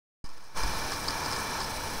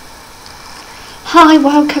Hi,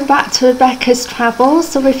 welcome back to Rebecca's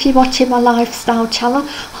Travels, or if you're watching my lifestyle channel,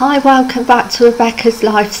 hi, welcome back to Rebecca's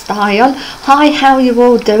Lifestyle. Hi, how are you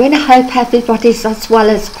all doing? I hope everybody's as well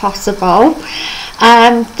as possible.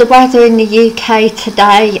 The weather in the UK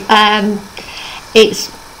today,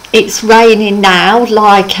 it's raining now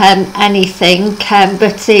like anything,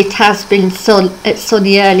 but it has been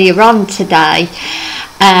sunny earlier on today.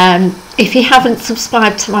 If you haven't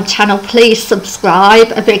subscribed to my channel, please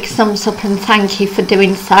subscribe. A big thumbs up and thank you for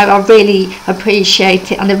doing so. I really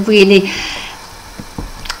appreciate it, and I really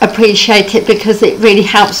appreciate it because it really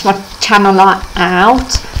helps my channel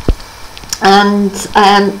out. And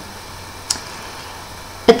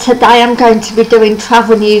today I'm going to be doing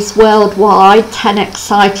Travel News Worldwide 10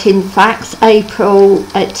 Exciting Facts, April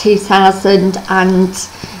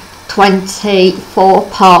 2024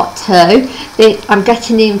 Part 2. I'm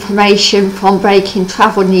getting the information from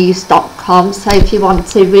breakingtravelnews.com, so if you want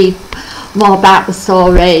to read more about the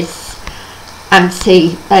stories and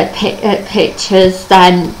see pictures,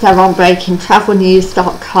 then they're on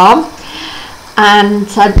breakingtravelnews.com. And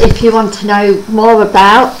if you want to know more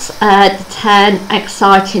about the 10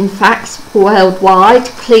 exciting facts worldwide,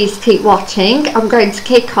 please keep watching. I'm going to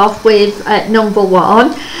kick off with number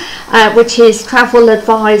 1, which is travel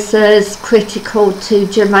advisors critical to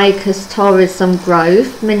Jamaica's tourism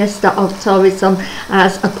growth. Minister of Tourism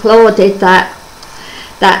has applauded their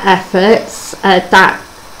efforts that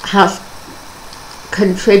has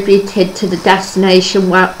contributed to the destination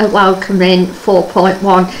welcoming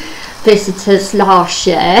 4.1 visitors last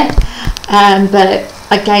year, but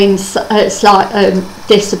again slightly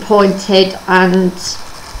disappointed and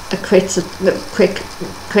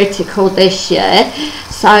critical this year.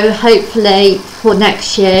 So hopefully for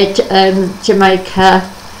next year Jamaica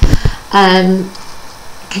can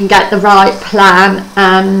get the right plan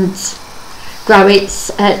and grow its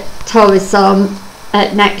tourism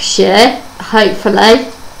next year, hopefully,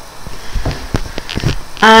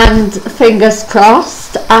 and fingers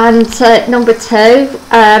crossed. And number 2,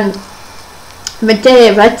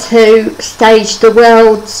 Madeira to stage the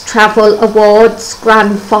World's Travel Awards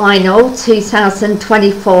Grand Final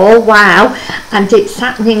 2024. Wow, and it's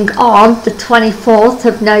happening on the 24th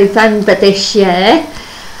of November this year.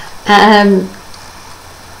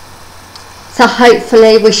 So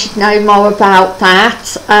hopefully we should know more about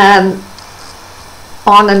that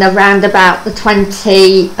on and around about the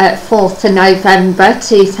 24th of November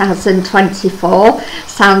 2024.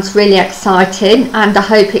 Sounds really exciting, and I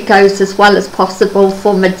hope it goes as well as possible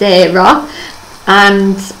for Madeira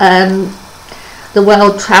and the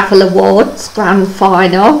World Travel Awards Grand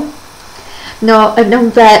Final. Now,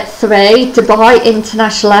 number 3, Dubai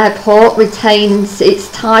International Airport retains its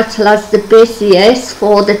title as the busiest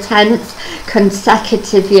for the 10th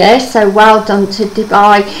consecutive year. So well done to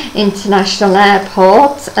Dubai International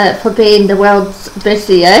Airport for being the world's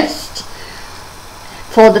busiest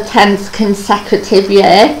for the 10th consecutive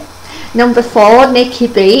year. Number 4, Nikki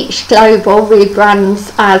Beach Global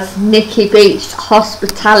rebrands as Nikki Beach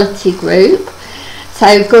Hospitality Group.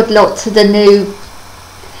 So good luck to the new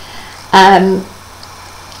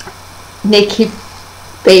Nikki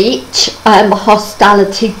Beach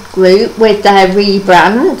Hospitality Group with their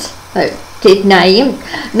rebrand name.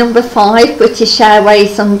 Number 5, British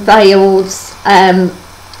Airways unveils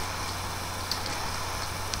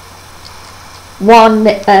 1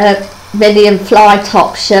 million flight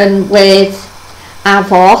option with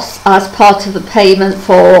Avos as part of the payment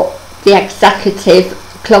for the executive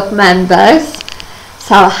club members.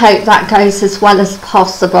 So I hope that goes as well as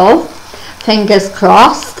possible, fingers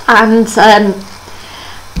crossed. And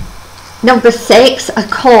number 6,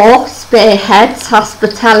 Accor spearheads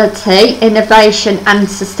hospitality, innovation and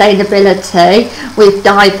sustainability with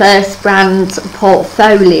diverse brand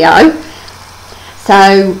portfolio.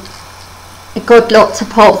 So good luck to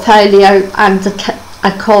portfolio and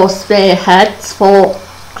Accor spearheads for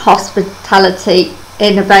hospitality,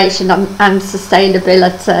 innovation and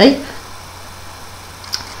sustainability.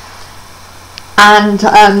 And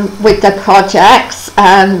with the projects.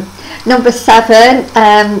 Number 7,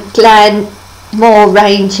 Glenmore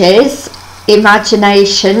Ranges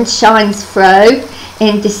imagination shines through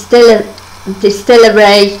in distillery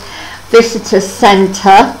visitor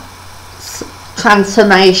centre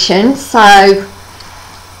transformation. So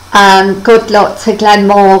good luck to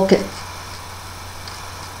Glenmore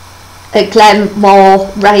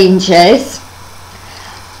Ranges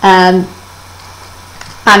and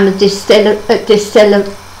the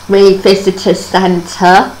distillery visitor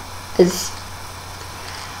centre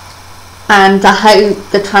and I hope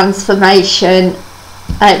the transformation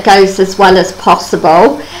goes as well as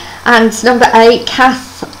possible. And number 8,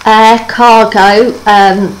 Air Cargo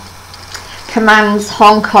commands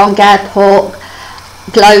Hong Kong Airport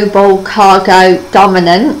global cargo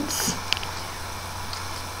dominance.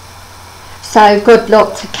 So good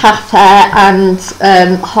luck to Qatar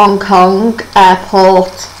and Hong Kong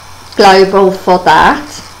Airport Global for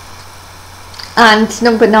that. And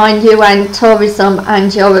number 9, UN Tourism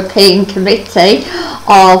and European Committee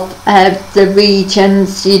of the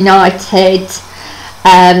Regions United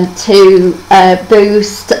to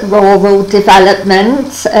boost rural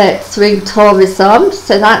development through tourism.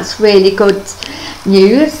 So that's really good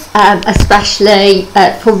news, especially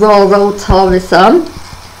for rural tourism,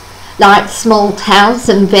 like small towns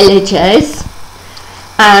and villages,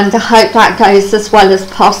 and I hope that goes as well as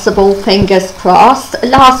possible, fingers crossed.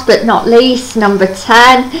 Last but not least, number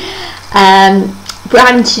 10,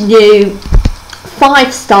 brand new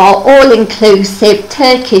 5-star all-inclusive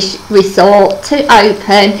Turkish resort to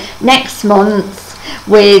open next month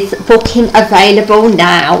with booking available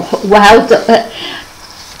now. Well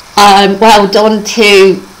done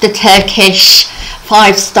to the Turkish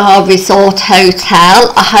 5-star resort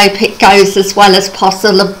hotel. I hope it goes as well as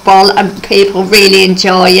possible and people really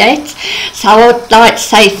enjoy it. So I would like to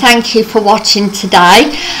say thank you for watching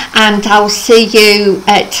today, and I'll see you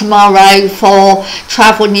tomorrow for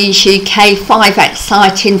Travel News UK 5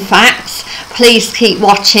 exciting facts. Please keep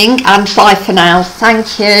watching, and bye for now.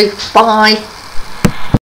 Thank you. Bye.